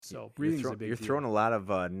So breathing is a big You're deal. throwing a lot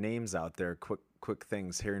of names out there, quick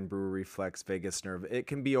things, hearing brewer reflex, vagus nerve. It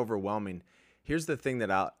can be overwhelming. Here's the thing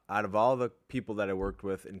that out of all the people that I worked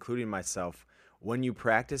with, including myself, when you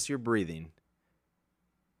practice your breathing,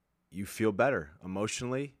 you feel better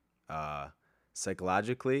emotionally,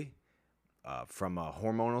 psychologically, from a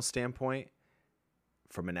hormonal standpoint,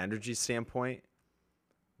 from an energy standpoint.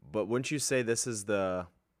 But wouldn't you say this is the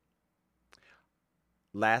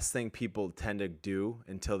last thing people tend to do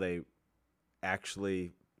until it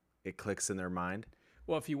clicks in their mind?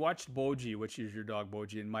 Well, if you watched Boji, which is your dog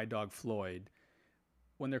Boji, and my dog Floyd,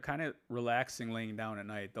 when they're kind of relaxing, laying down at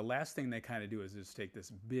night, the last thing they kind of do is just take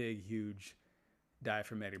this big, huge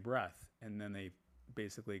diaphragmatic breath, and then they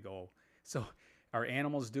basically go. So our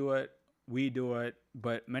animals do it, we do it,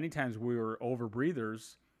 but many times we were over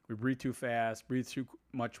breathers. We breathe too fast, breathe too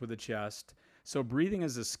much with the chest. So breathing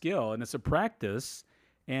is a skill and it's a practice.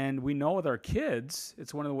 And we know with our kids,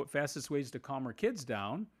 it's one of the fastest ways to calm our kids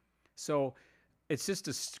down. So it's just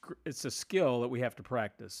it's a skill that we have to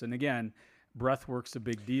practice. And again, breath work's a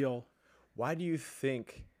big deal. Why do you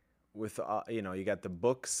think with, you got the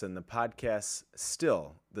books and the podcasts,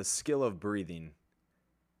 still the skill of breathing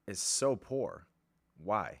is so poor?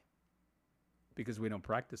 Why? Because we don't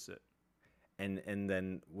practice it. And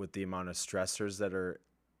then with the amount of stressors that are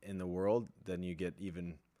in the world, then you get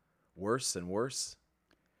even worse and worse.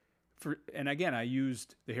 And again, I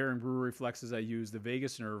used the Herring brewer reflexes. I used the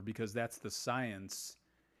vagus nerve because that's the science.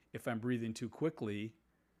 If I'm breathing too quickly,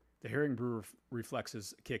 the Herring brewer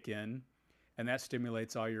reflexes kick in, and that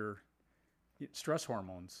stimulates all your stress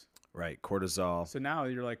hormones. Right, cortisol. So now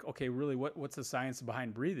you're like, okay, really, what's the science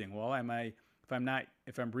behind breathing? Well,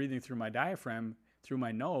 if I'm breathing through my diaphragm, through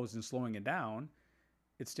my nose and slowing it down,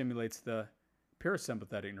 it stimulates the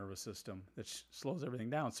parasympathetic nervous system that slows everything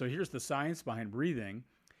down. So here's the science behind breathing.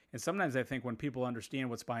 And sometimes I think when people understand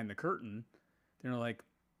what's behind the curtain, they're like,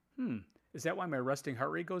 is that why my resting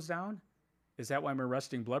heart rate goes down? Is that why my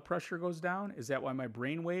resting blood pressure goes down? Is that why my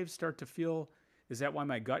brain waves start to feel, is that why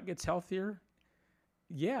my gut gets healthier?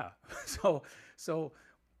 Yeah. So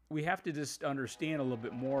we have to just understand a little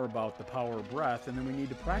bit more about the power of breath, and then we need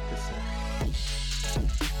to practice it.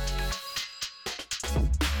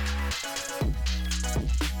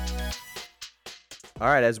 All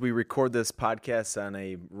right, as we record this podcast on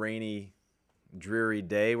a rainy, dreary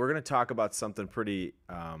day, we're going to talk about something pretty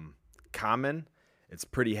common. It's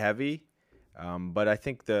pretty heavy, but I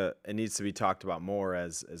think it needs to be talked about more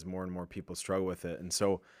as more and more people struggle with it. And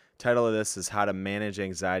so title of this is How to Manage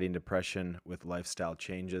Anxiety and Depression with Lifestyle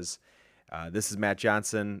Changes. This is Matt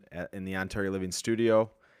Johnson in the Ontario Living Studio.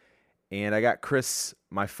 And I got Chris,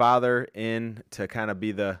 my father, in to kind of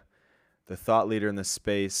be the thought leader in this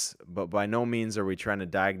space, but by no means are we trying to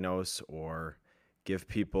diagnose or give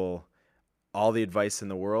people all the advice in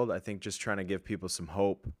the world. I think just trying to give people some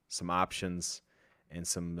hope, some options, and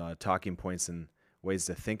some talking points and ways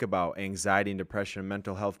to think about anxiety and depression and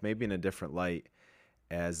mental health, maybe in a different light,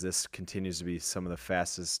 as this continues to be some of the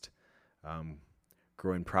fastest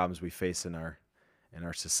growing problems we face in our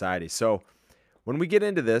society. So when we get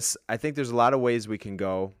into this, I think there's a lot of ways we can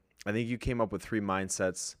go. I think you came up with 3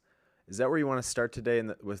 mindsets. Is that where you want to start today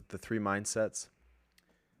with the 3 mindsets?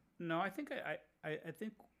 No, I think I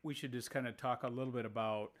think we should just kind of talk a little bit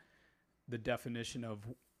about the definition of,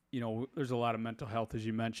 there's a lot of mental health, as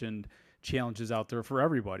you mentioned, challenges out there for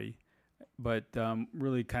everybody, but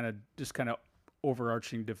really kind of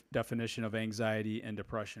overarching definition of anxiety and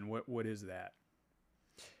depression. What is that?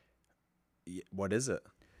 What is it?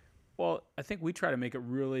 Well, I think we try to make it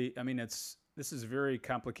really, this is a very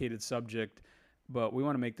complicated subject, but we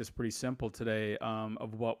want to make this pretty simple today,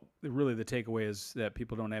 of what really the takeaway is, that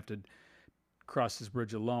people don't have to cross this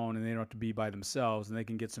bridge alone and they don't have to be by themselves and they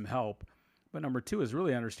can get some help. But number 2 is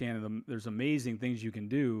really understanding there's amazing things you can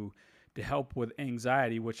do to help with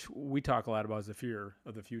anxiety, which we talk a lot about as the fear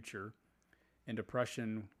of the future. And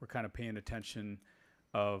depression, we're kind of paying attention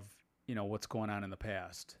of, what's going on in the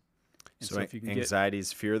past. And so if you can anxiety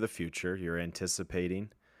is fear of the future. You're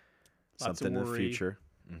anticipating something in the future.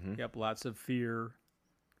 Mm-hmm. Yep, lots of fear,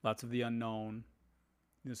 lots of the unknown.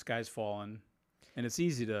 The sky's falling, and it's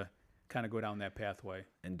easy to kind of go down that pathway.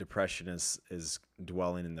 And depression is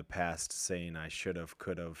dwelling in the past, saying I should have,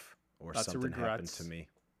 could have, or lots something happened to me.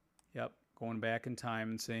 Yep, going back in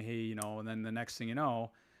time and saying, hey, and then the next thing you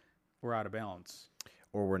know, we're out of balance.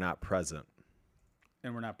 Or we're not present.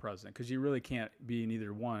 And we're not present, because you really can't be in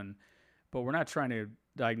either one. But we're not trying to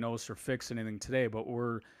diagnose or fix anything today, but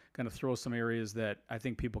we're going to throw some areas that I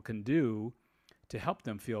think people can do to help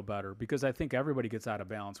them feel better, because I think everybody gets out of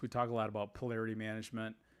balance. We talk a lot about polarity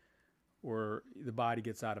management, where the body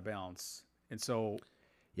gets out of balance. And so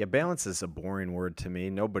Yeah, balance is a boring word to me.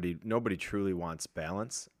 Nobody truly wants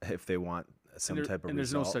balance if they want some type of And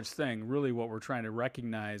there's no result. such thing. Really, what we're trying to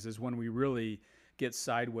recognize is when we really get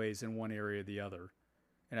sideways in one area or the other.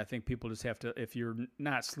 And I think people just have to, if you're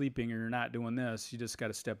not sleeping or you're not doing this, you just got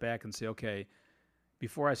to step back and say, okay,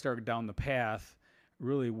 before I start down the path,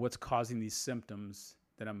 really what's causing these symptoms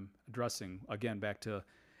that I'm addressing? Again, back to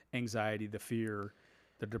anxiety, the fear,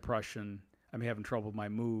 the depression. I'm having trouble with my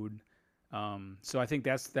mood. So I think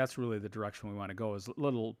that's really the direction we want to go, is a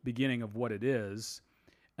little beginning of what it is,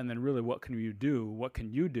 and then really what can you do? What can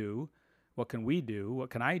you do? What can we do? What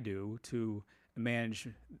can I do to manage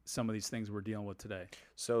some of these things we're dealing with today?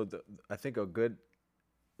 So I think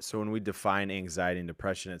so when we define anxiety and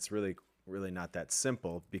depression, it's really not that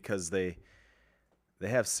simple, because they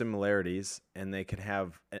have similarities and they can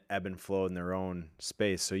have an ebb and flow in their own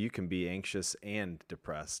space. So you can be anxious and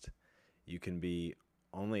depressed. You can be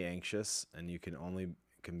only anxious and you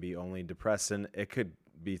can be only depressed, and it could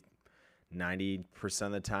be 90%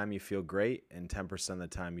 of the time you feel great and 10% of the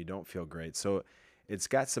time you don't feel great. So it's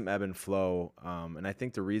got some ebb and flow, and I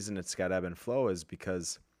think the reason it's got ebb and flow is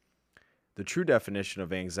because the true definition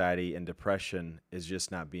of anxiety and depression is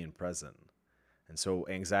just not being present. And so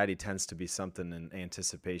anxiety tends to be something in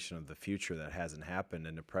anticipation of the future that hasn't happened,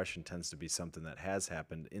 and depression tends to be something that has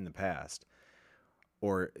happened in the past,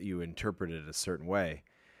 or you interpret it a certain way.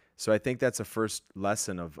 So I think that's a first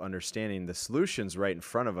lesson of understanding the solutions right in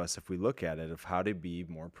front of us if we look at it, of how to be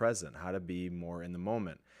more present, how to be more in the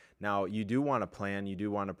moment. Now, you do want to plan, you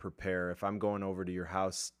do want to prepare. If I'm going over to your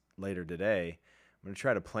house later today, I'm going to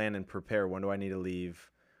try to plan and prepare. When do I need to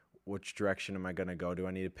leave? Which direction am I going to go? Do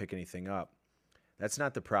I need to pick anything up? That's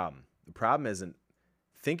not the problem. The problem isn't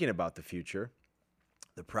thinking about the future.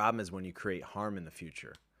 The problem is when you create harm in the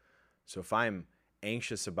future. So if I'm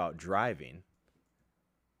anxious about driving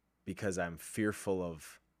because I'm fearful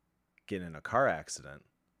of getting in a car accident,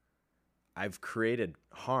 I've created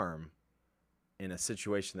harm in a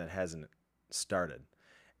situation that hasn't started.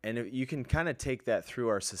 And you can kind of take that through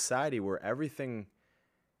our society, where everything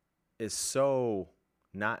is so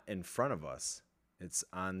not in front of us. It's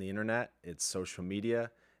on the internet, it's social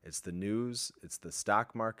media, it's the news, it's the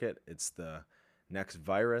stock market, it's the next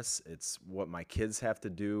virus, it's what my kids have to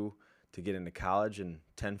do to get into college in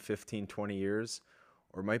 10, 15, 20 years,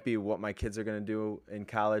 or it might be what my kids are going to do in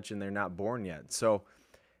college and they're not born yet. So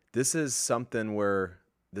this is something where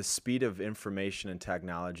the speed of information and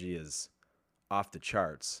technology is off the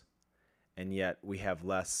charts, and yet we have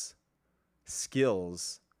less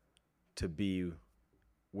skills to be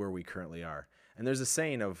where we currently are. And there's a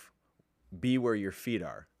saying of be where your feet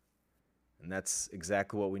are. And that's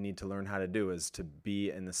exactly what we need to learn how to do, is to be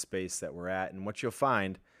in the space that we're at. And what you'll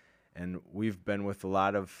find, and we've been with a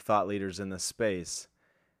lot of thought leaders in this space,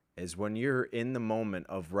 is when you're in the moment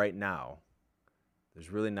of right now, there's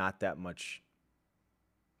really not that much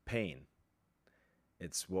pain.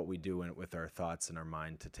 It's what we do with our thoughts and our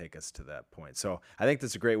mind to take us to that point. So I think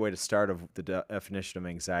that's a great way to start of the definition of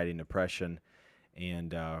anxiety and depression,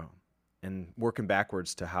 and working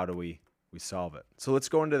backwards to how do we solve it. So let's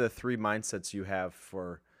go into the 3 mindsets you have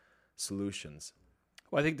for solutions.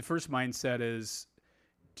 Well, I think the first mindset is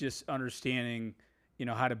just understanding,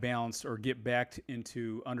 how to balance or get back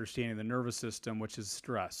into understanding the nervous system, which is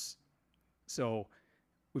stress. So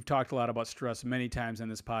we've talked a lot about stress many times on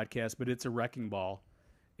this podcast, but it's a wrecking ball,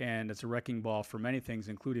 and it's a wrecking ball for many things,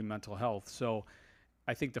 including mental health. So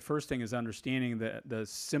I think the first thing is understanding that the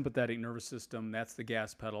sympathetic nervous system, that's the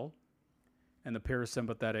gas pedal, and the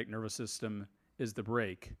parasympathetic nervous system is the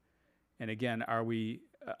brake. And again, are we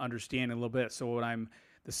understanding a little bit? So when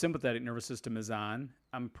the sympathetic nervous system is on,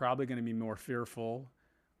 I'm probably going to be more fearful,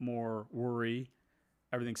 more worry,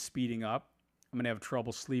 everything's speeding up. I'm going to have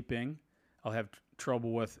trouble sleeping. I'll have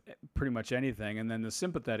trouble with pretty much anything. And then the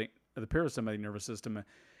parasympathetic nervous system,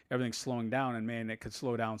 everything's slowing down, and man, it could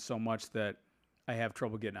slow down so much that I have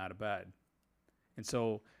trouble getting out of bed. And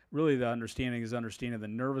so really the understanding is understanding the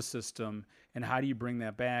nervous system and how do you bring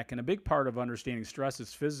that back. And a big part of understanding stress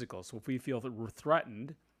is physical. So if we feel that we're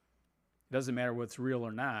threatened, it doesn't matter what's real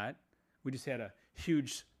or not. We just had a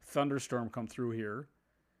huge thunderstorm come through here,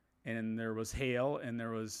 and there was hail and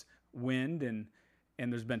there was wind, and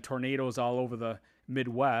there's been tornadoes all over the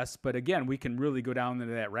Midwest. But again, we can really go down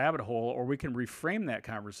into that rabbit hole, or we can reframe that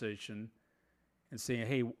conversation and say,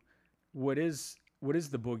 hey, what is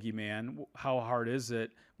the boogeyman? How hard is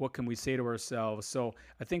it? What can we say to ourselves? So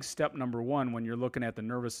I think step number 1 when you're looking at the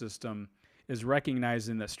nervous system is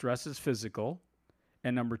recognizing that stress is physical.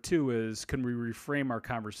 And number two is, can we reframe our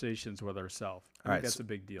conversations with ourselves? I think that's a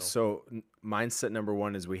big deal. So mindset number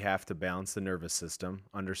one is we have to balance the nervous system,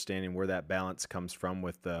 understanding where that balance comes from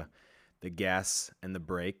with the gas and the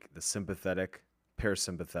brake, the sympathetic,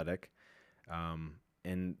 parasympathetic.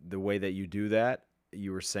 And the way that you do that,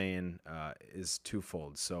 you were saying, is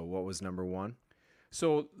twofold. So what was number one?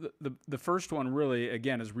 So the first one really,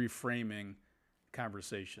 again, is reframing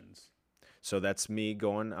conversations. So that's me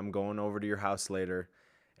I'm going over to your house later,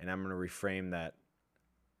 and I'm going to reframe that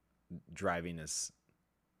driving is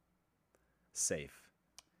safe.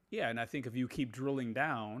 Yeah, and I think if you keep drilling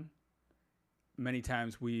down, many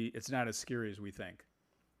times it's not as scary as we think.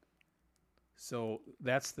 So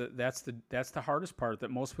that's the hardest part that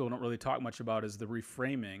most people don't really talk much about, is the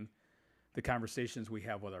reframing the conversations we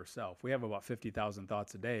have with ourselves. We have about 50,000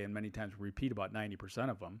 thoughts a day, and many times we repeat about 90%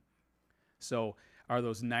 of them. So are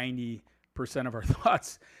those 90% of our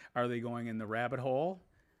thoughts, are they going in the rabbit hole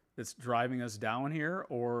that's driving us down here?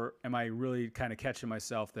 Or am I really kind of catching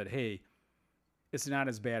myself that, hey, it's not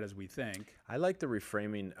as bad as we think? I like the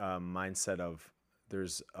reframing mindset of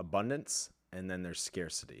there's abundance and then there's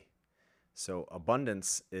scarcity. So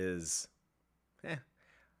abundance is,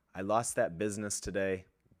 I lost that business today.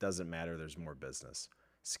 Doesn't matter. There's more business.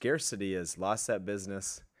 Scarcity is, lost that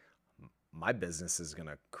business. My business is going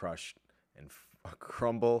to crush and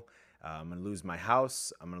crumble. I'm going to lose my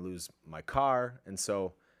house. I'm going to lose my car. And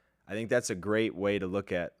so I think that's a great way to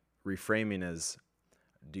look at reframing is,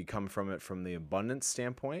 do you come from it from the abundance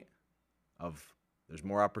standpoint of there's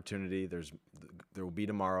more opportunity, there will be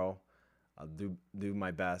tomorrow, I'll do my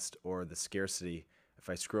best, or the scarcity, if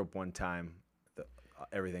I screw up one time,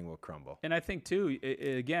 everything will crumble. And I think too,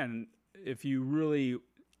 again, if you really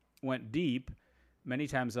went deep, many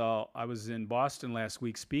times I was in Boston last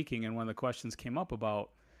week speaking, and one of the questions came up about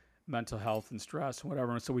mental health and stress,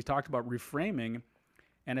 whatever. And so we talked about reframing,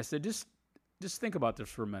 and I said, just think about this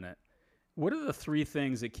for a minute. What are the three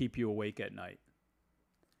things that keep you awake at night?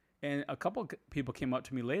 And a couple of people came up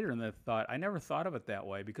to me later and they thought, I never thought of it that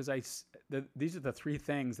way, because these are the three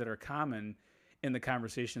things that are common in the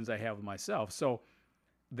conversations I have with myself. So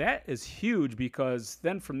that is huge, because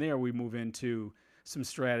then from there we move into some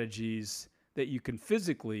strategies that you can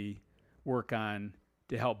physically work on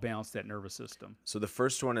to help balance that nervous system. So the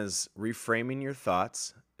first one is reframing your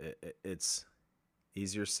thoughts. It's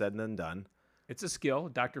easier said than done. It's a skill.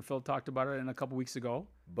 Dr. Phil talked about it a couple weeks ago.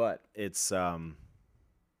 But it's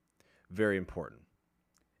very important.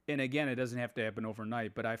 And again, it doesn't have to happen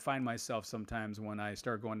overnight, but I find myself sometimes when I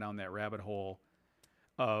start going down that rabbit hole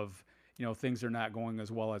of, things are not going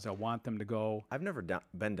as well as I want them to go. I've never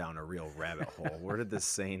been down a real rabbit hole. Where did this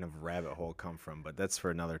saying of rabbit hole come from? But that's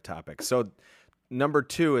for another topic. So number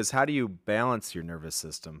two is, how do you balance your nervous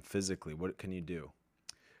system physically? What can you do?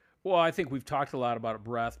 Well, I think we've talked a lot about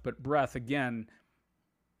breath, but breath, again,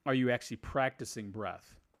 are you actually practicing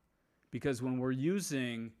breath? Because when we're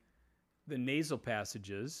using the nasal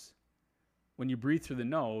passages, when you breathe through the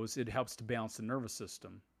nose, it helps to balance the nervous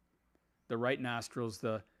system. The right nostril is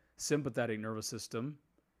the sympathetic nervous system,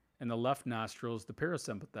 and the left nostril is the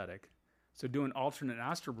parasympathetic. So doing alternate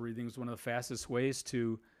nostril breathing is one of the fastest ways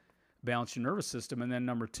to balance your nervous system. And then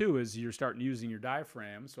number two is you're starting using your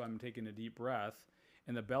diaphragm. So I'm taking a deep breath,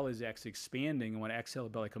 and the belly is actually expanding. And when I exhale, the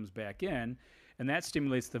belly comes back in, and that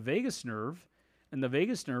stimulates the vagus nerve. And the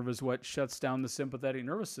vagus nerve is what shuts down the sympathetic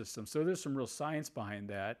nervous system. So there's some real science behind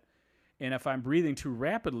that. And if I'm breathing too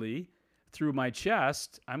rapidly through my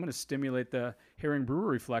chest, I'm going to stimulate the Herring-Brewer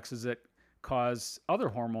reflexes that cause other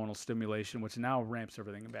hormonal stimulation, which now ramps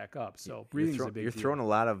everything back up. So breathing is a big deal. You're throwing a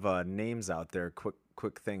lot of names out there,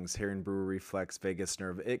 quick things, Herring-Brewer reflex, vagus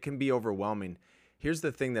nerve. It can be overwhelming. Here's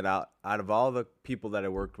the thing that out of all the people that I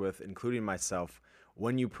worked with, including myself,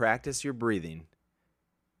 when you practice your breathing,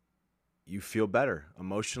 you feel better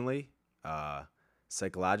emotionally,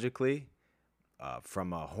 psychologically,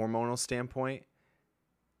 from a hormonal standpoint,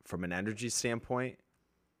 from an energy standpoint.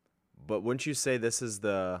 But wouldn't you say this is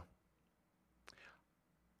the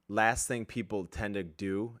last thing people tend to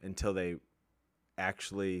do until it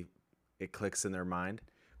clicks in their mind?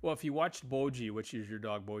 Well, if you watched Boji, which is your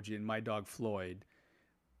dog Boji, and my dog Floyd,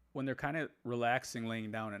 when they're kind of relaxing,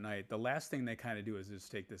 laying down at night, the last thing they kind of do is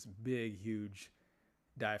just take this big, huge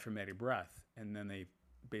diaphragmatic breath, and then they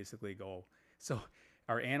basically go. So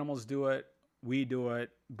our animals do it, we do it,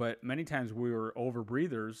 but many times we were over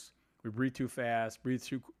breathers. We breathe too fast, breathe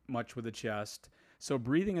too much with the chest. So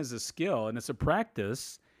breathing is a skill, and it's a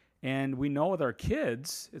practice. And we know with our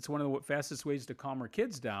kids, it's one of the fastest ways to calm our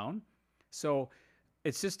kids down. So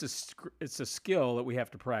it's just it's a skill that we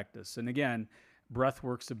have to practice. And again, breath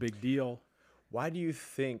work's a big deal. Why do you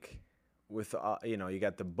think with you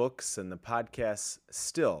got the books and the podcasts,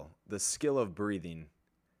 still the skill of breathing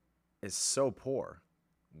is so poor.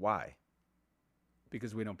 Why?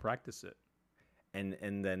 Because we don't practice it.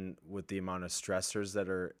 And then with the amount of stressors that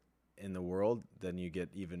are in the world, then you get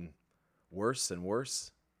even worse and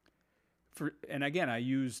worse. And again, I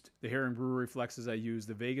used the Herring-Brewer reflexes. I used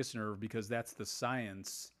the vagus nerve because that's the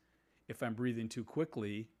science. If I'm breathing too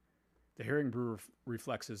quickly, the Herring-Brewer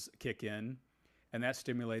reflexes kick in, and that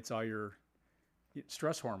stimulates all your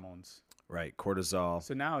stress hormones. Right, cortisol.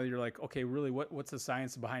 So now you're like, okay, really, what's the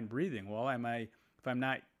science behind breathing? Well,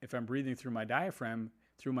 if I'm breathing through my diaphragm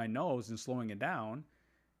through my nose and slowing it down,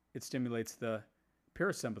 it stimulates the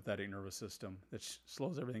parasympathetic nervous system that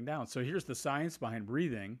slows everything down. So here's the science behind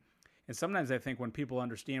breathing. And sometimes I think when people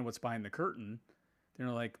understand what's behind the curtain, they're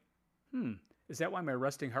like, is that why my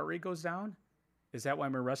resting heart rate goes down? Is that why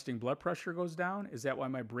my resting blood pressure goes down? Is that why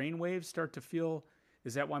my brain waves start to feel,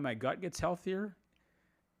 is that why my gut gets healthier?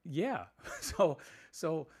 Yeah.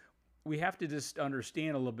 So we have to just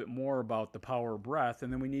understand a little bit more about the power of breath,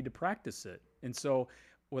 and then we need to practice it. And so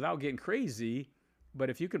without getting crazy, but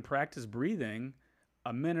if you can practice breathing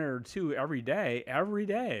a minute or two every day,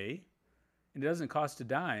 and it doesn't cost a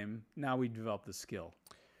dime, now we develop the skill.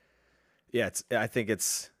 Yeah, I think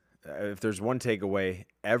it's, if there's one takeaway,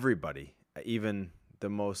 everybody, even the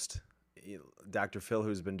most, Dr. Phil,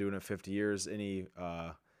 who's been doing it 50 years, any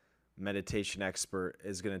meditation expert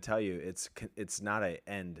is going to tell you it's not an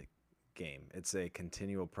end game. It's a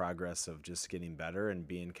continual progress of just getting better and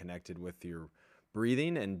being connected with your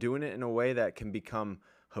breathing and doing it in a way that can become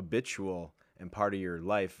habitual and part of your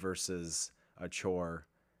life versus a chore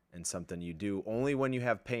and something you do only when you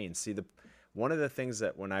have pain. See, one of the things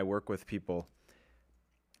that when I work with people,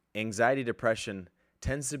 anxiety, depression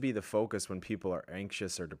tends to be the focus when people are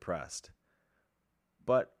anxious or depressed.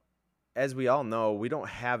 But as we all know, we don't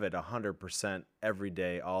have it 100% every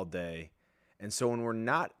day, all day. And so when we're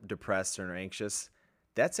not depressed or anxious,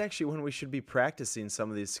 that's actually when we should be practicing some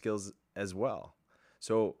of these skills as well.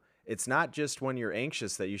 So it's not just when you're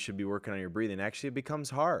anxious that you should be working on your breathing. Actually, it becomes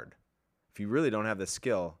hard. If you really don't have the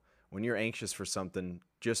skill, when you're anxious for something,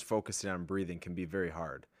 just focusing on breathing can be very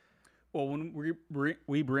hard. Well, when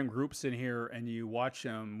we bring groups in here and you watch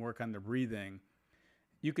them work on their breathing,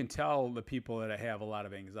 you can tell the people that have a lot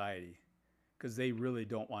of anxiety because they really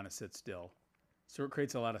don't want to sit still. So it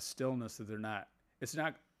creates a lot of stillness that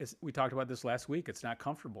we talked about this last week. It's not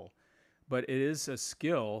comfortable, but it is a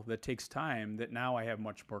skill that takes time that now I have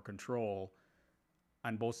much more control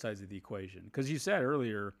on both sides of the equation. Because you said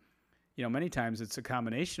earlier, many times it's a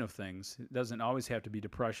combination of things. It doesn't always have to be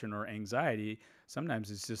depression or anxiety.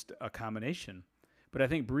 Sometimes it's just a combination. But I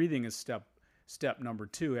think breathing is step number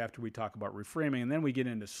 2 after we talk about reframing. And then we get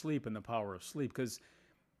into sleep and the power of sleep. Because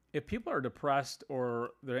if people are depressed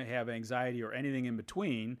or they have anxiety or anything in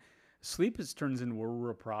between, sleep turns into a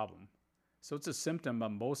real problem. So it's a symptom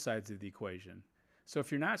on both sides of the equation. So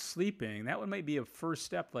if you're not sleeping, that might be a first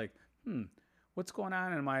step like, what's going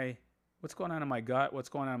on in my gut? What's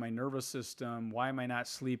going on in my nervous system? Why am I not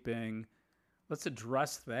sleeping? Let's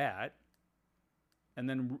address that. And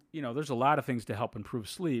then, there's a lot of things to help improve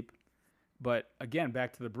sleep. But again,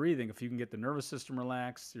 back to the breathing. If you can get the nervous system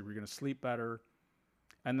relaxed, you're going to sleep better.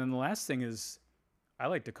 And then the last thing is, I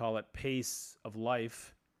like to call it pace of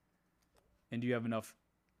life. And do you have enough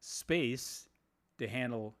space to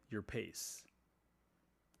handle your pace?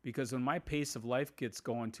 Because when my pace of life gets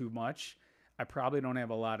going too much, I probably don't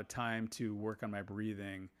have a lot of time to work on my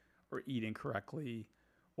breathing or eating correctly,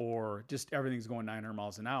 or just everything's going 900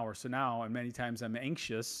 miles an hour. So now, and many times I'm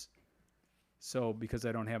anxious. So because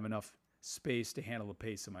I don't have enough space to handle the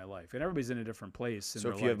pace of my life, and everybody's in a different place. So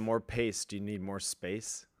if you have more pace, do you need more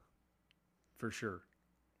space? For sure.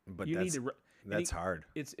 But that's hard.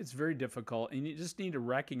 It's very difficult, and you just need to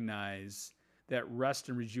recognize that rest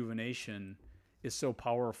and rejuvenation is so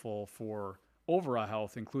powerful for overall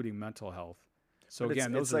health, including mental health. So but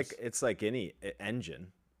again, it's like any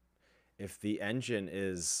engine. If the engine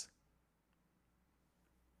is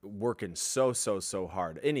working so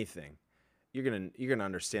hard, anything, you're gonna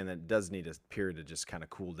understand that it does need a period to just kind of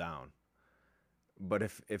cool down. But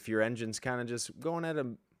if your engine's kind of just going at a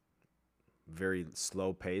very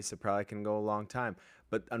slow pace, it probably can go a long time.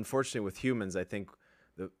 But unfortunately, with humans, I think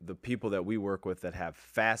the people that we work with that have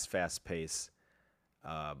fast pace,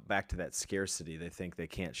 back to that scarcity, they think they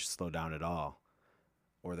can't slow down at all,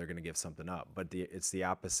 or they're going to give something up. But it's the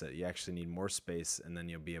opposite. You actually need more space, and then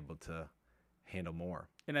you'll be able to handle more.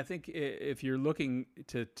 And I think if you're looking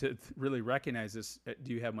to really recognize this,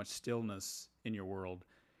 do you have much stillness in your world?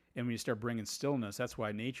 And when you start bringing stillness, that's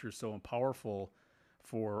why nature is so powerful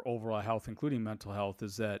for overall health, including mental health,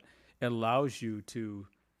 is that it allows you to,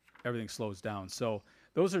 everything slows down. So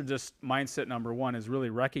those are just mindset number one, is really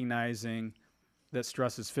recognizing that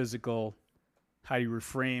stress is physical. How do you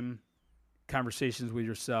reframe conversations with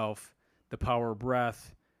yourself? The power of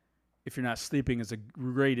breath. If you're not sleeping is a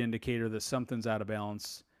great indicator that something's out of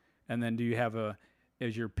balance. And then do you have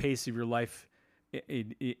is your pace of your life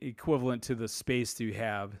equivalent to the space that you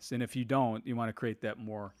have? And if you don't, you want to create that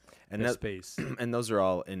space. And those are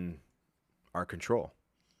all in our control.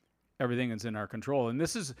 Everything is in our control. And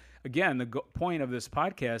this is, again, the point of this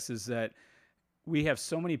podcast is that we have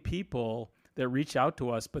so many people that reach out to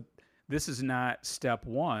us, but this is not step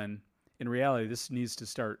one. In reality, this needs to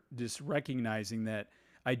start just recognizing that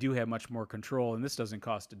I do have much more control, and this doesn't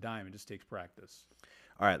cost a dime. It just takes practice.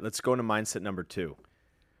 All right, let's go into mindset number 2.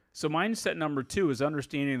 So mindset number 2 is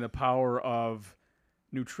understanding the power of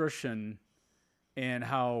nutrition and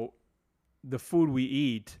how the food we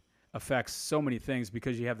eat affects so many things,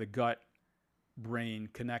 because you have the gut-brain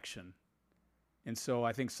connection. And so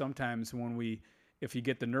I think sometimes if you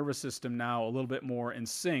get the nervous system now a little bit more in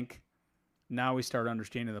sync, now we start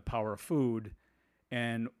understanding the power of food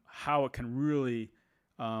and how it can really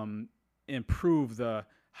improve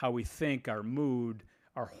how we think, our mood,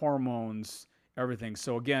 our hormones, everything.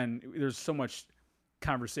 So again, there's so much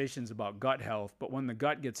conversations about gut health, but when the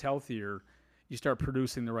gut gets healthier, you start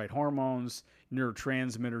producing the right hormones,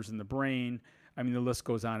 neurotransmitters in the brain. I mean, the list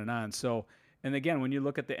goes on and on. So, and again, when you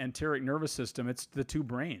look at the enteric nervous system, it's the two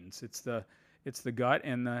brains. It's the gut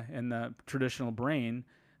and the traditional brain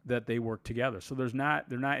that they work together. So they're not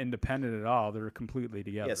independent at all. They're completely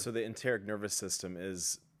together. Yeah, so the enteric nervous system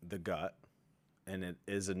is the gut, and it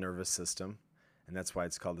is a nervous system, and that's why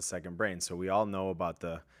it's called the second brain. So we all know about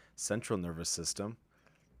the central nervous system,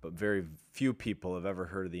 but very few people have ever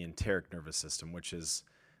heard of the enteric nervous system, which is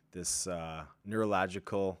this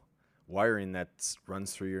neurological wiring that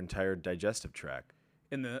runs through your entire digestive tract.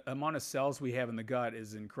 And the amount of cells we have in the gut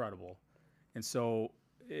is incredible. And so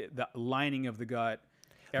the lining of the gut,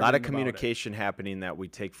 a lot of communication happening that we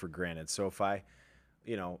take for granted. So if I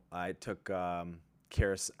took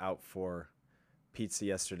Karis out for pizza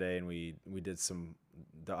yesterday, and we did some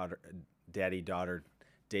daddy-daughter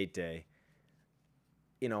date day.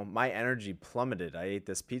 My energy plummeted. I ate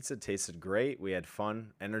this pizza, tasted great. We had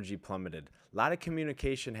fun. Energy plummeted. A lot of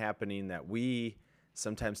communication happening that we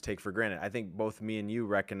sometimes take for granted. I think both me and you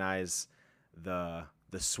recognize the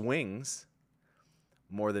swings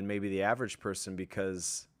more than maybe the average person,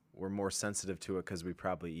 because we're more sensitive to it, because we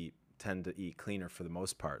probably tend to eat cleaner for the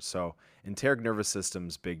most part. So enteric nervous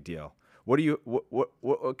system's big deal. What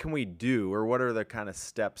can we do, or what are the kind of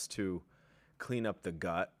steps to clean up the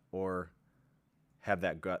gut or have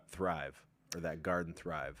that gut thrive, or that garden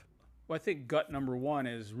thrive? Well, I think gut number one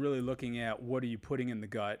is really looking at what are you putting in the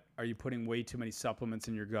gut. Are you putting way too many supplements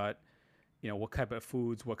in your gut? What type of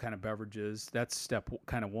foods, what kind of beverages? That's step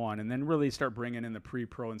kind of one. And then really start bringing in the pre,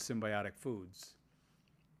 pro, and symbiotic foods.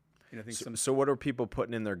 So what are people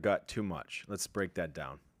putting in their gut too much? Let's break that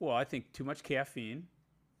down. Well, I think too much caffeine,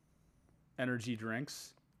 energy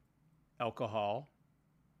drinks, alcohol,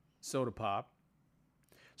 soda pop.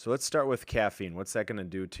 So let's start with caffeine. What's that going to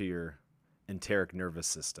do to your enteric nervous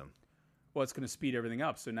system? Well, it's going to speed everything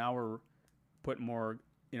up. So now we're putting more,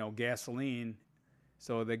 gasoline.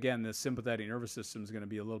 So again, the sympathetic nervous system is going to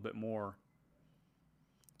be a little bit more.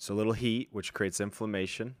 So a little heat, which creates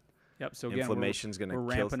inflammation. Yep. So again, inflammation's going to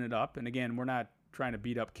we're ramping it up. And again, we're not trying to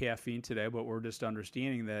beat up caffeine today, but we're just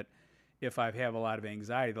understanding that if I have a lot of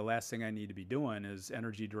anxiety, the last thing I need to be doing is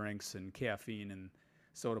energy drinks and caffeine and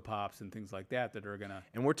soda pops and things like that are going to.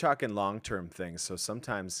 And we're talking long-term things. So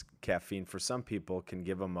sometimes caffeine for some people can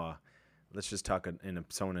give them let's just talk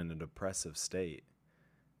someone in a depressive state,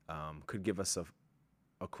 could give us a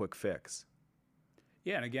quick fix.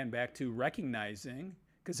 Yeah. And again, back to recognizing,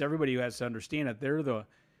 because everybody has to understand that they're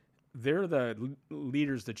the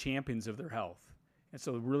leaders, the champions of their health. And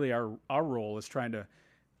so really our role is trying to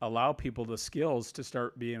allow people the skills to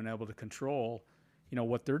start being able to control,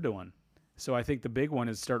 what they're doing. So I think the big one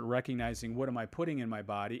is start recognizing, what am I putting in my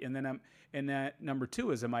body? And then that number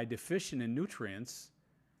two is, am I deficient in nutrients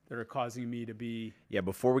that are causing me to be. Yeah,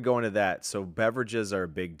 before we go into that, so beverages are a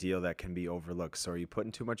big deal that can be overlooked. So are you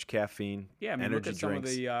putting too much caffeine? Yeah, I mean, energy look at some drinks?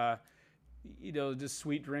 of the, just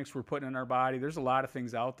sweet drinks we're putting in our body. There's a lot of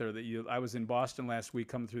things out there that I was in Boston last week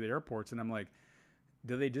coming through the airports, and I'm like,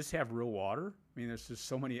 do they just have real water? I mean, there's just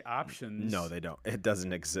so many options. No, they don't. It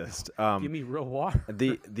doesn't exist. Give me real water.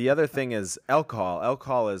 The other thing is alcohol.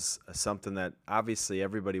 Alcohol is something that obviously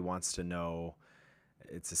everybody wants to know.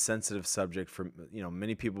 It's a sensitive subject for,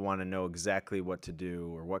 many people want to know exactly what to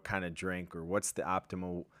do or what kind of drink or what's the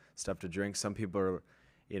optimal stuff to drink. Some people are,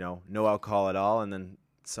 no alcohol at all, and then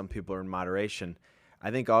some people are in moderation.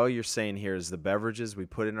 I think all you're saying here is the beverages we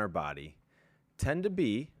put in our body tend to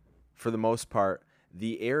be, for the most part,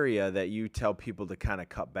 the area that you tell people to kind of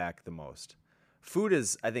cut back the most. Food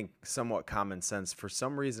is, I think, somewhat common sense. For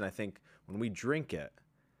some reason, I think when we drink it,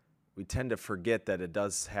 we tend to forget that it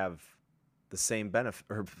does have the same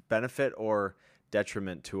benefit or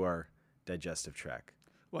detriment to our digestive tract.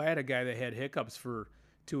 Well, I had a guy that had hiccups for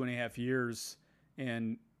 2.5 years,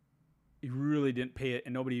 and he really didn't pay it,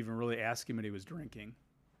 and nobody even really asked him what he was drinking.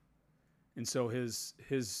 And so his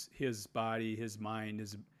body, his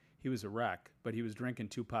mind, he was a wreck, but he was drinking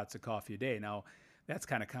 2 pots of coffee a day. Now, that's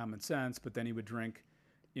kind of common sense, but then he would drink,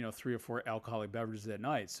 3 or 4 alcoholic beverages at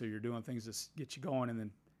night. So you're doing things to get you going, and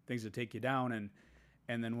then things that take you down.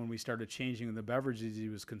 And then when we started changing the beverages he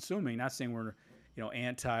was consuming, not saying we're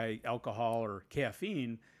anti-alcohol or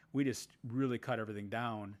caffeine, we just really cut everything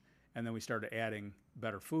down, and then we started adding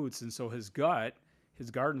better foods. And so his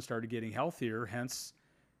garden started getting healthier, hence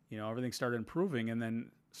everything started improving, and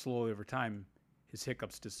then slowly over time his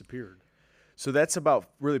hiccups disappeared. So that's about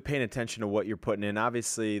really paying attention to what you're putting in.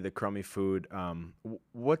 Obviously, the crummy food.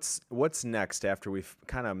 What's next after we've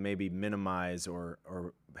kind of maybe minimize or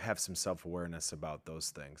have some self-awareness about those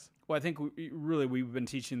things? Well, I think we've been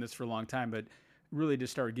teaching this for a long time, but really to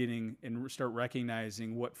start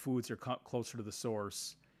recognizing what foods are closer to the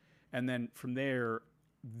source. And then from there,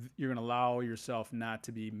 you're going to allow yourself not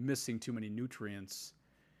to be missing too many nutrients.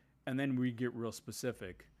 And then we get real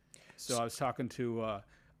specific. So I was talking to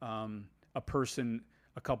a person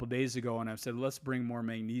a couple days ago, and I said, let's bring more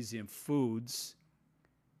magnesium foods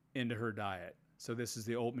into her diet. So this is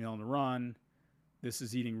the oatmeal on the run. This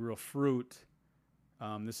is eating real fruit.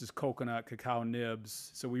 This is coconut, cacao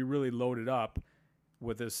nibs. So we really loaded up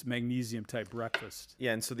with this magnesium type breakfast.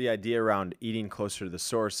 Yeah, and so the idea around eating closer to the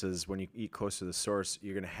source is when you eat closer to the source,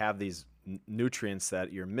 you're going to have these nutrients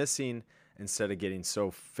that you're missing. Instead of getting so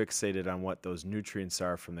fixated on what those nutrients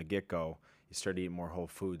are from the get-go, you start eating more whole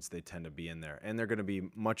foods, they tend to be in there. And they're going to be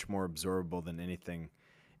much more absorbable than anything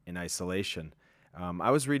in isolation. I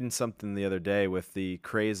was reading something the other day with the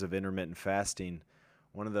craze of intermittent fasting.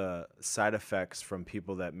 One of the side effects from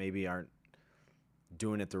people that maybe aren't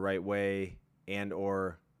doing it the right way and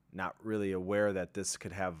or not really aware that this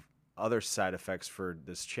could have other side effects for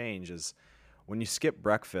this change is when you skip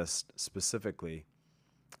breakfast specifically,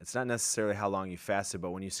 it's not necessarily how long you fasted,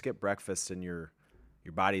 but when you skip breakfast and your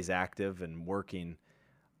body's active and working,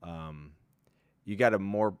 you're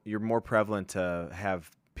more prevalent to have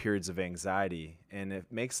periods of anxiety. And it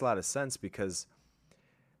makes a lot of sense because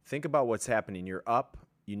think about what's happening. You're up,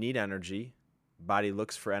 you need energy, body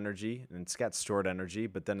looks for energy, and it's got stored energy,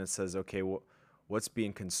 but then it says, okay, what's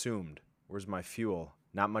being consumed? Where's my fuel?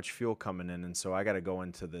 Not much fuel coming in, and so I got to go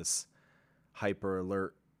into this hyper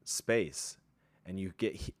alert space. And you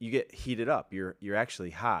get heated up. You're actually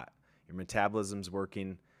hot. Your metabolism's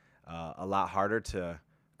working a lot harder to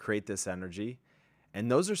create this energy.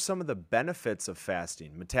 And those are some of the benefits of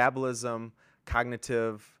fasting. Metabolism,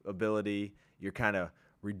 cognitive ability, you're kind of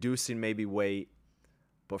reducing maybe weight.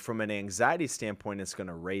 But from an anxiety standpoint, it's going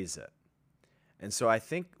to raise it. And so I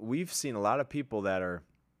think we've seen a lot of people that are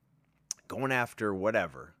going after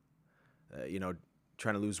whatever,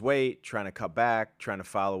 trying to lose weight, trying to cut back, trying to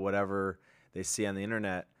follow whatever they see on the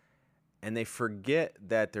internet, and they forget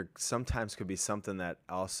that there sometimes could be something that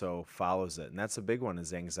also follows it. And that's a big one,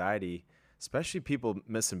 is anxiety, especially people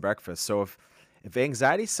missing breakfast. So if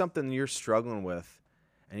anxiety is something you're struggling with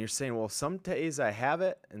and you're saying, well, some days I have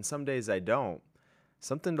it and some days I don't,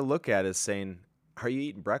 something to look at is saying, are you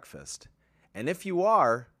eating breakfast? And if you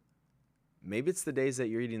are, maybe it's the days that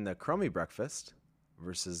you're eating the crummy breakfast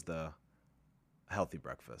versus the healthy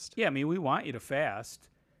breakfast. Yeah, I mean, we want you to fast.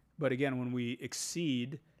 But again, when we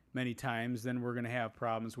exceed many times, then we're going to have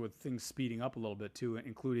problems with things speeding up a little bit too,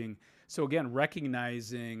 including, so again,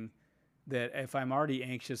 recognizing that if I'm already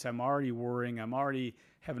anxious, I'm already worrying, I'm already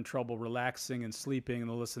having trouble relaxing and sleeping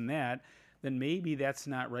and this and that, then maybe that's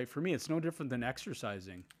not right for me. It's no different than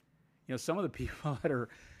exercising. Some of the people that are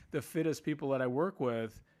the fittest people that I work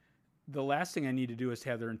with, the last thing I need to do is to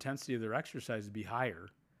have their intensity of their exercise be higher.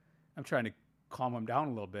 I'm trying to calm them down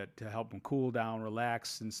a little bit to help them cool down,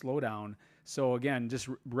 relax, and slow down. So again, just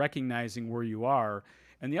recognizing where you are.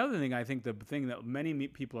 And the other thing, I think the thing that many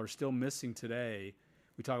people are still missing today,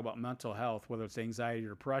 we talk about mental health, whether it's anxiety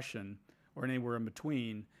or depression or anywhere in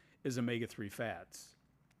between, is omega-3 fats.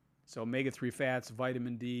 So omega-3 fats,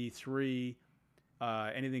 vitamin D3,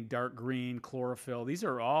 anything dark green, chlorophyll, these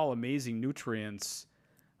are all amazing nutrients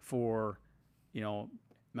for,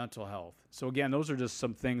 mental health. So again, those are just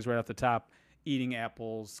some things right off the top. Eating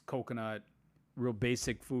apples, coconut, real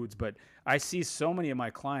basic foods. But I see so many of my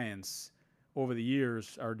clients over the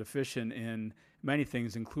years are deficient in many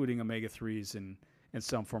things, including omega-3s and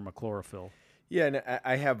some form of chlorophyll. Yeah, and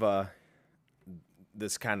I have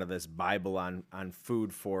this Bible on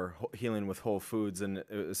food for healing with whole foods, and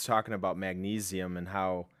it was talking about magnesium and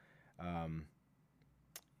how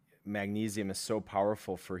magnesium is so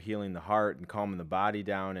powerful for healing the heart and calming the body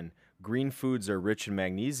down. And green foods are rich in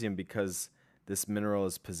magnesium because this mineral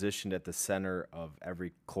is positioned at the center of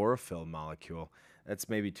every chlorophyll molecule. That's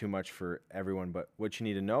maybe too much for everyone, but what you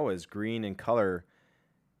need to know is green in color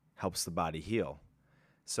helps the body heal.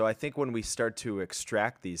 So I think when we start to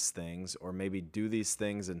extract these things or maybe do these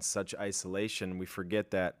things in such isolation, we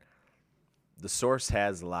forget that the source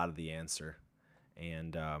has a lot of the answer.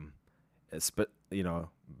 And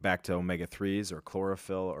back to omega-3s or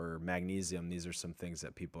chlorophyll or magnesium, these are some things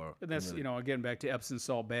that people are. And that's, again, back to Epsom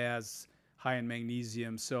salt baths, high in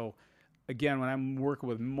magnesium. So again, when I'm working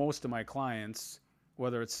with most of my clients,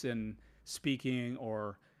 whether it's in speaking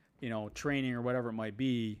or, training or whatever it might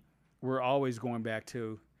be, we're always going back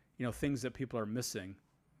to, things that people are missing.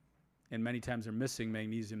 And many times they're missing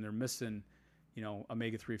magnesium, they're missing,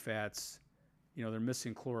 omega-3 fats, they're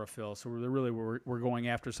missing chlorophyll. So we're going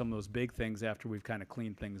after some of those big things after we've kind of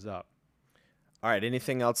cleaned things up. All right.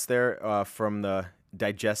 Anything else there from the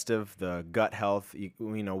digestive, the gut health?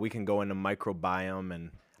 We can go into microbiome, and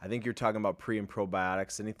I think you're talking about pre and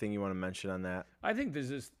probiotics. Anything you want to mention on that? I think there's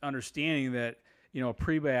this understanding that, a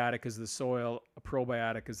prebiotic is the soil, a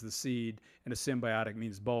probiotic is the seed, and a symbiotic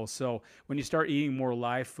means both. So when you start eating more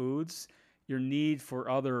live foods, your need for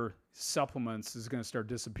other supplements is going to start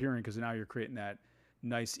disappearing because now you're creating that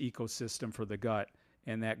nice ecosystem for the gut,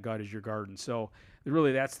 and that gut is your garden. So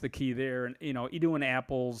really that's the key there. And, you doing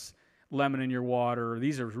apples, lemon in your water,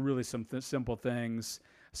 these are really some simple things.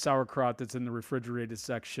 Sauerkraut that's in the refrigerated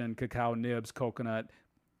section, cacao nibs, coconut.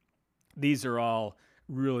 These are all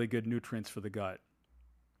really good nutrients for the gut.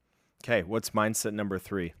 Okay, what's mindset number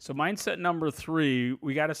 3? So mindset number 3,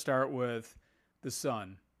 we got to start with the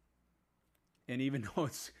sun. And even though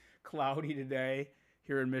it's cloudy today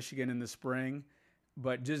here in Michigan in the spring,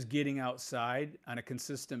 but just getting outside on a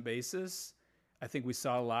consistent basis, I think we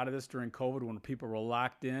saw a lot of this during COVID when people were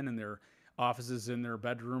locked in their offices, in their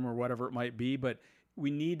bedroom or whatever it might be. But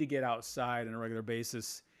we need to get outside on a regular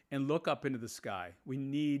basis and look up into the sky. We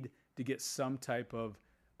need to get some type of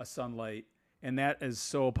a sunlight, and that is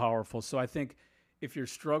so powerful. So I think if you're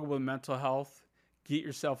struggling with mental health, get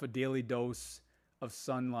yourself a daily dose of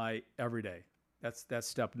sunlight every day. That's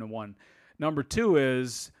step number 1. Number 2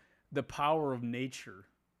 is the power of nature.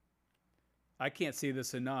 I can't say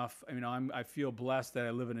this enough. I feel blessed that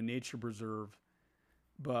I live in a nature preserve,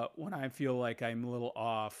 but when I feel like I'm a little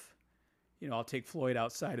off, I'll take Floyd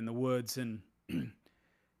outside in the woods and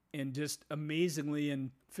just amazingly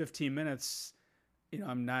in 15 minutes,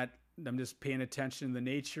 I'm just paying attention to the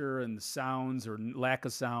nature and the sounds or lack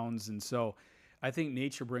of sounds. And so I think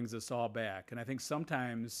nature brings us all back. And I think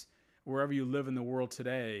sometimes wherever you live in the world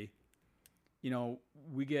today, we're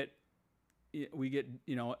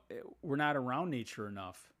not around nature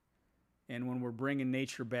enough. And when we're bringing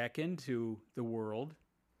nature back into the world,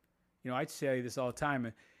 I say this all the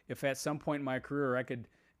time. If at some point in my career I could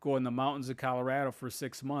go in the mountains of Colorado for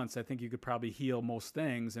 6 months, I think you could probably heal most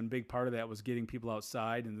things. And a big part of that was getting people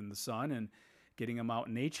outside and in the sun and getting them out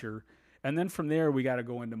in nature. And then from there, we got to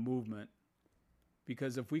go into movement.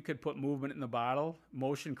 Because if we could put movement in the bottle,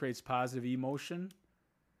 motion creates positive emotion.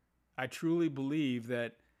 I truly believe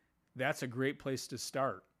that that's a great place to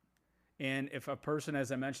start. And if a person,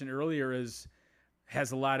 as I mentioned earlier,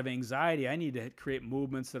 has a lot of anxiety, I need to create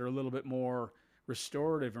movements that are a little bit more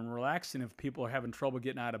restorative and relaxing. If people are having trouble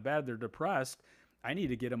getting out of bed, they're depressed, I need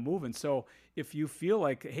to get them moving. So if you feel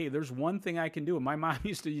like, hey, there's one thing I can do, and my mom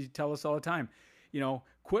used to tell us all the time,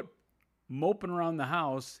 quit moping around the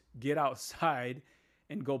house, get outside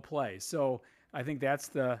and go play. So I think I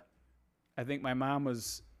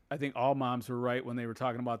think all moms were right when they were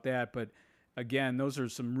talking about that. But again, those are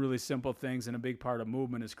some really simple things, and a big part of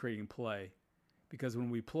movement is creating play. Because when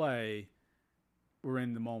we play, we're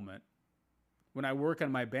in the moment. When I work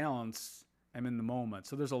on my balance, I'm in the moment.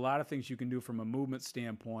 So there's a lot of things you can do from a movement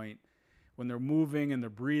standpoint. When they're moving and they're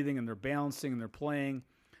breathing and they're balancing and they're playing,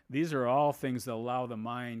 these are all things that allow the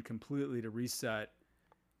mind completely to reset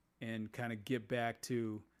and kind of get back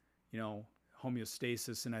to,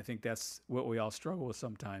 homeostasis. And I think that's what we all struggle with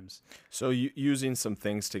sometimes. So using some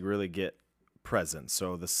things to really get present.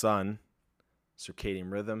 So the sun,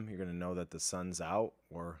 circadian rhythm, you're going to know that the sun's out.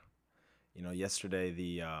 Or,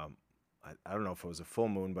 yesterday I don't know if it was a full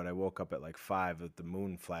moon, but I woke up at like 5 with the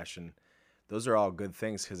moon flashing those are all good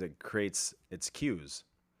things because it creates its cues.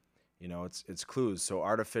 It's clues. So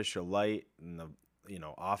artificial light and the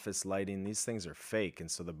office lighting, these things are fake,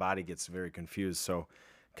 and so the body gets very confused. So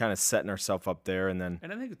kind of setting ourselves up there, and then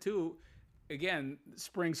And I think too, again,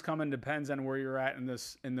 spring's coming, depends on where you're at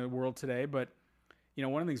in the world today. But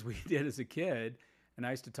one of the things we did as a kid, and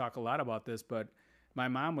I used to talk a lot about this, but my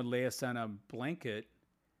mom would lay us on a blanket,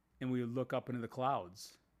 and we would look up into the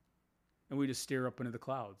clouds, and we just stare up into the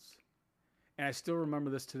clouds. And I still remember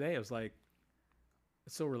this today. It was like,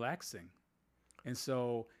 it's so relaxing. And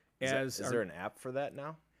so is there an app for that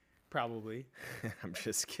now? Probably. I'm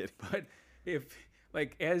just kidding. But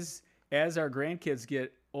as our grandkids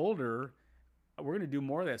get older, we're going to do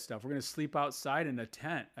more of that stuff. We're going to sleep outside in a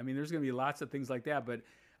tent. I mean, there's going to be lots of things like that. But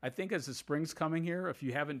I think as the spring's coming here, if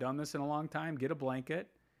you haven't done this in a long time, get a blanket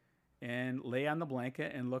and lay on the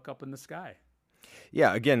blanket and look up in the sky.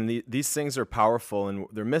 Yeah, again, these things are powerful and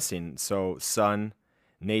they're missing. So sun,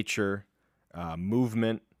 nature,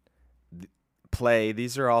 movement, play,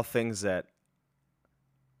 these are all things that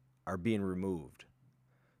are being removed.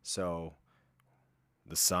 So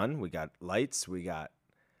the sun, we got lights, we got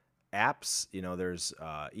apps, there's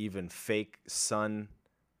even fake sun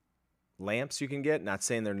lamps you can get. Not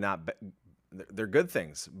saying they're not, they're good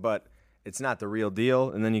things, but it's not the real deal.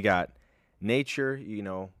 And then you got nature,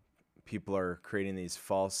 people are creating these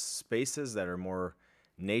false spaces that are more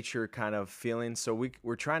nature kind of feeling. So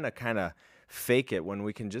we're trying to kind of fake it when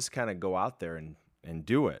we can just kind of go out there and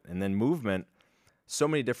do it. And then movement, so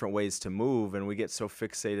many different ways to move, and we get so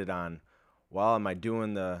fixated on, well, am I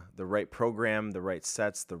doing the right program, the right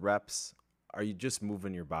sets, the reps? Are you just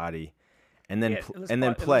moving your body? And then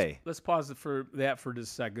then play. Let's pause it for that for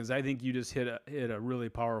just a second, because I think you just hit a really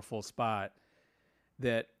powerful spot,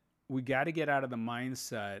 that we got to get out of the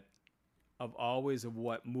mindset of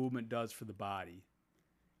what movement does for the body.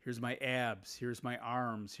 Here's my abs, here's my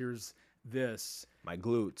arms, here's this. My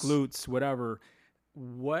glutes, whatever.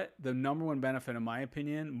 What the number one benefit, in my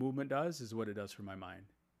opinion, movement does is what it does for my mind.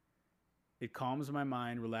 It calms my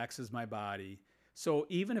mind, relaxes my body. So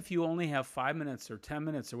even if you only have 5 minutes or 10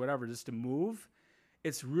 minutes or whatever just to move,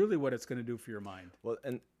 it's really what it's going to do for your mind. Well,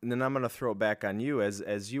 and then I'm going to throw it back on you.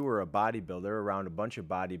 As you were a bodybuilder around a bunch of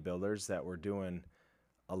bodybuilders that were doing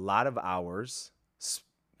a lot of hours,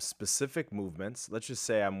 specific movements. Let's just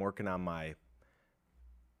say I'm working on my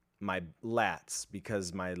lats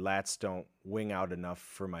because my lats don't wing out enough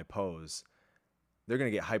for my pose. They're going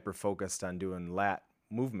to get hyper-focused on doing lat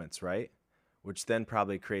movements, right? Which then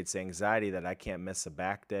probably creates anxiety that I can't miss a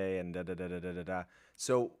back day and da-da-da-da-da-da.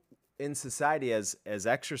 So in society, as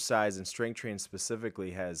exercise and strength training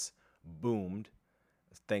specifically has boomed,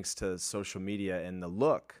 thanks to social media and the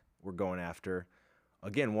look we're going after,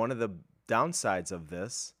 again, one of the downsides of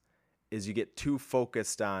this is you get too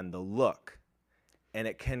focused on the look, and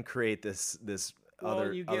it can create this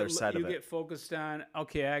other side of it. You get focused on,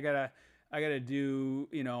 okay, I gotta do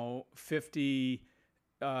 50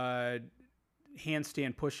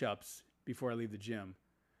 handstand push-ups before I leave the gym,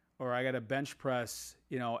 or I gotta bench press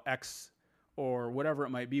X or whatever it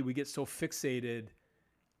might be. We get so fixated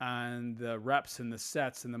on the reps and the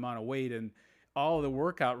sets and the amount of weight and all of the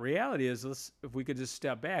workout. Reality is, if we could just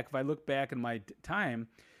step back. If I look back in my time,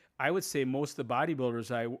 I would say most of the bodybuilders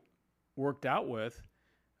I worked out with,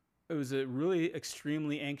 it was a really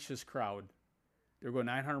extremely anxious crowd. They were going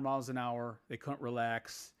 900 miles an hour. They couldn't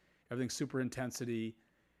relax. Everything's super intensity.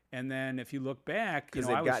 And then if you look back, because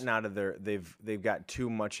they've gotten out of they've got too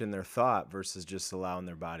much in their thought versus just allowing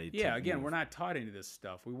their body to move. We're not taught any of this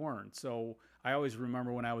stuff. We weren't. So I always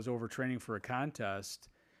remember when I was overtraining for a contest,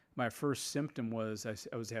 my first symptom was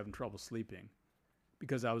I was having trouble sleeping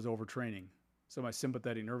because I was overtraining. So my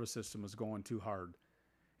sympathetic nervous system was going too hard.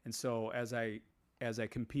 And so as I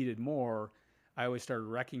competed more, I always started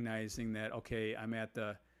recognizing that, okay, I'm at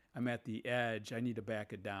the edge. I need to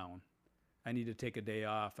back it down. I need to take a day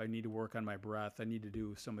off. I need to work on my breath. I need to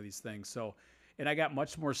do some of these things. So, and I got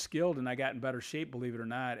much more skilled and I got in better shape, believe it or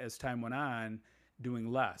not, as time went on,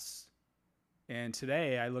 doing less. And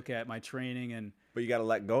today I look at my training But you got to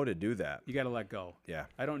let go to do that. You got to let go. Yeah.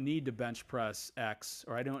 I don't need to bench press X,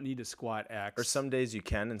 or I don't need to squat X. Or some days you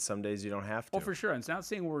can and some days you don't have to. Oh, for sure. And it's not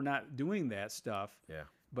saying we're not doing that stuff. Yeah.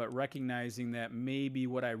 But recognizing that maybe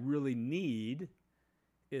what I really need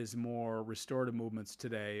is more restorative movements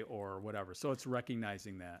today or whatever. So it's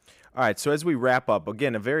recognizing that. All right. So as we wrap up,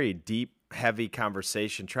 again, a very deep, heavy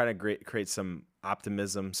conversation, trying to create some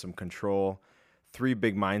optimism, some control. 3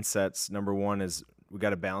 big mindsets. Number 1 is we got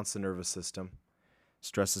to balance the nervous system.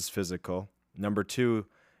 Stress is physical. Number 2,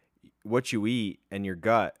 what you eat and your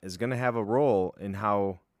gut is going to have a role in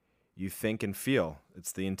how you think and feel.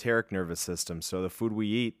 It's the enteric nervous system. So the food we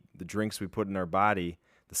eat, the drinks we put in our body,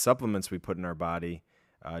 the supplements we put in our body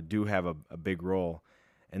do have a big role.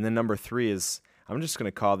 And then number 3 is, I'm just going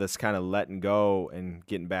to call this kind of letting go and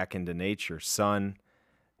getting back into nature. Sun,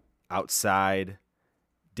 outside,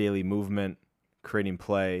 daily movement, creating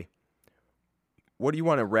play. What do you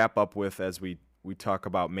want to wrap up with as we talk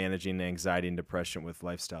about managing anxiety and depression with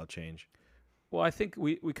lifestyle change? Well, I think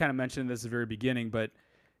we kind of mentioned this at the very beginning, but,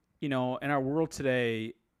 in our world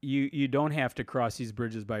today, you don't have to cross these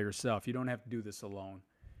bridges by yourself. You don't have to do this alone.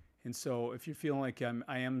 And so if you're feeling like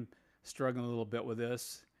I am struggling a little bit with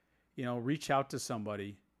this, reach out to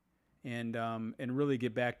somebody and really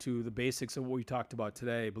get back to the basics of what we talked about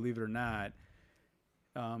today. Believe it or not,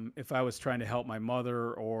 if I was trying to help my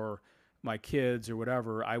mother or my kids or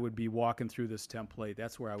whatever, I would be walking through this template.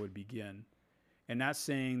 That's where I would begin. And not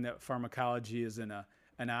saying that pharmacology isn't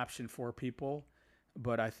an option for people,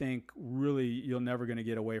 but I think really you're never going to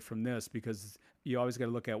get away from this, because you always got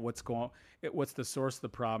to look at what's the source of the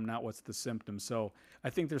problem, not what's the symptom. So I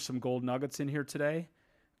think there's some gold nuggets in here today,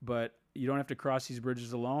 but you don't have to cross these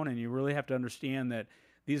bridges alone, and you really have to understand that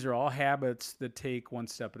these are all habits that take one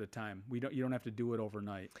step at a time. You don't have to do it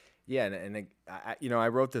overnight. Yeah, and I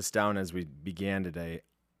wrote this down as we began today.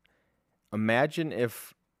 Imagine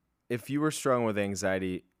if you were struggling with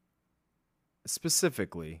anxiety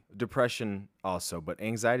specifically, depression also, but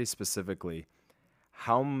anxiety specifically,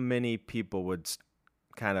 how many people would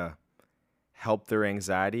kind of help their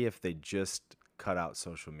anxiety if they just cut out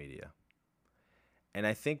social media? And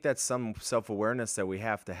I think that's some self-awareness that we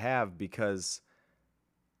have to have, because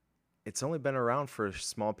it's only been around for a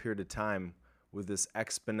small period of time with this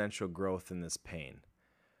exponential growth in this pain.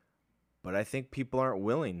 But I think people aren't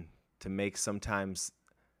willing to make sometimes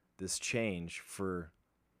this change for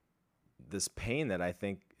this pain that I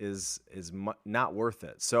think is not worth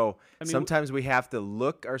it. So sometimes we have to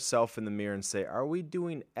look ourselves in the mirror and say, are we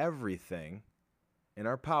doing everything in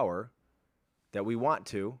our power that we want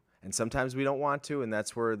to? And sometimes we don't want to, and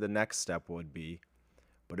that's where the next step would be.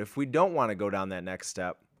 But if we don't want to go down that next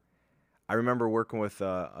step, I remember working with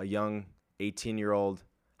a young 18-year-old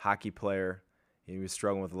hockey player. He was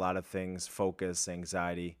struggling with a lot of things, focus,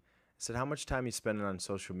 anxiety. I said, how much time are you spending on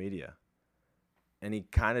social media? And he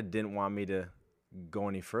kind of didn't want me to go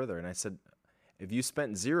any further. And I said, if you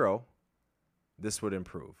spent 0, this would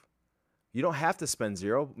improve. You don't have to spend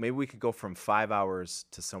 0. Maybe we could go from 5 hours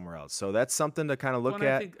to somewhere else. So that's something to kind of look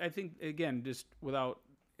at. I think, again, just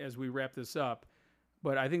as we wrap this up,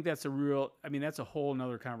 but I think that's that's a whole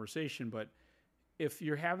nother conversation. But if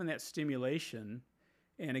you're having that stimulation,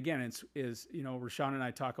 and again, Rashawn and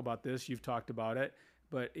I talk about this, you've talked about it,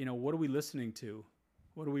 but, what are we listening to?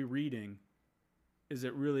 What are we reading? Is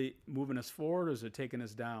it really moving us forward, or is it taking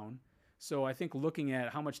us down? So I think looking at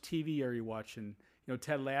how much TV are you watching?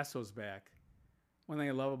 Ted Lasso's back. One thing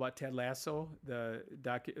I love about Ted Lasso, the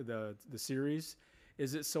series,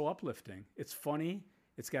 is it's so uplifting. It's funny.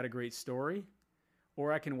 It's got a great story.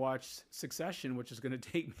 Or I can watch Succession, which is going to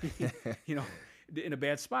take me, in a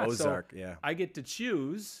bad spot. Ozark, so yeah. I get to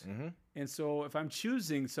choose. Mm-hmm. And so if I'm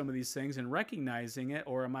choosing some of these things and recognizing it,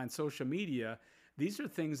 or I'm on social media, these are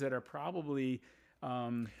things that are probably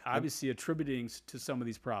obviously attributing to some of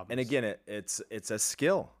these problems. And again, it's a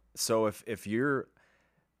skill. So if your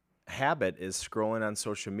habit is scrolling on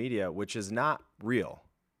social media, which is not real,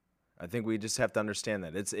 I think we just have to understand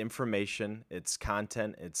that. It's information, it's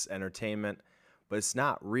content, it's entertainment, but it's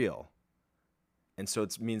not real. And so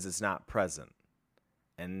it means it's not present.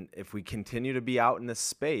 And if we continue to be out in this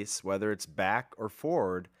space, whether it's back or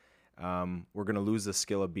forward, we're going to lose the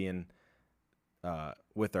skill of being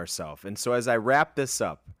with ourselves. And so as I wrap this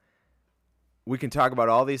up, we can talk about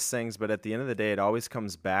all these things, but at the end of the day, it always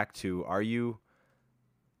comes back to, are you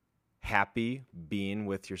happy being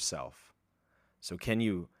with yourself? So can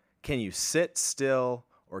you sit still,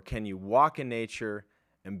 or can you walk in nature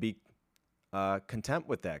and be content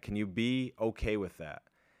with that? Can you be okay with that?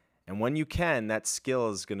 And when you can, that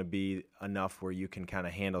skill is going to be enough where you can kind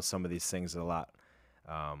of handle some of these things a lot,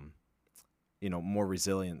 more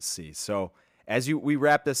resiliency. So as we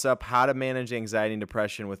wrap this up, how to manage anxiety and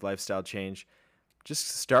depression with lifestyle change, just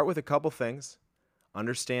start with a couple things.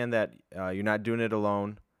 Understand that you're not doing it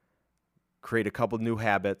alone. Create a couple new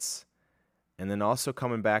habits. And then also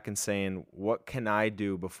coming back and saying, what can I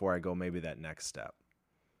do before I go maybe that next step?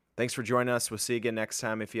 Thanks for joining us. We'll see you again next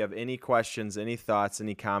time. If you have any questions, any thoughts,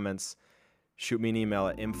 any comments, shoot me an email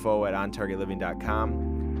at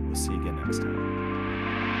info@ontargetliving.com. We'll see you again next time.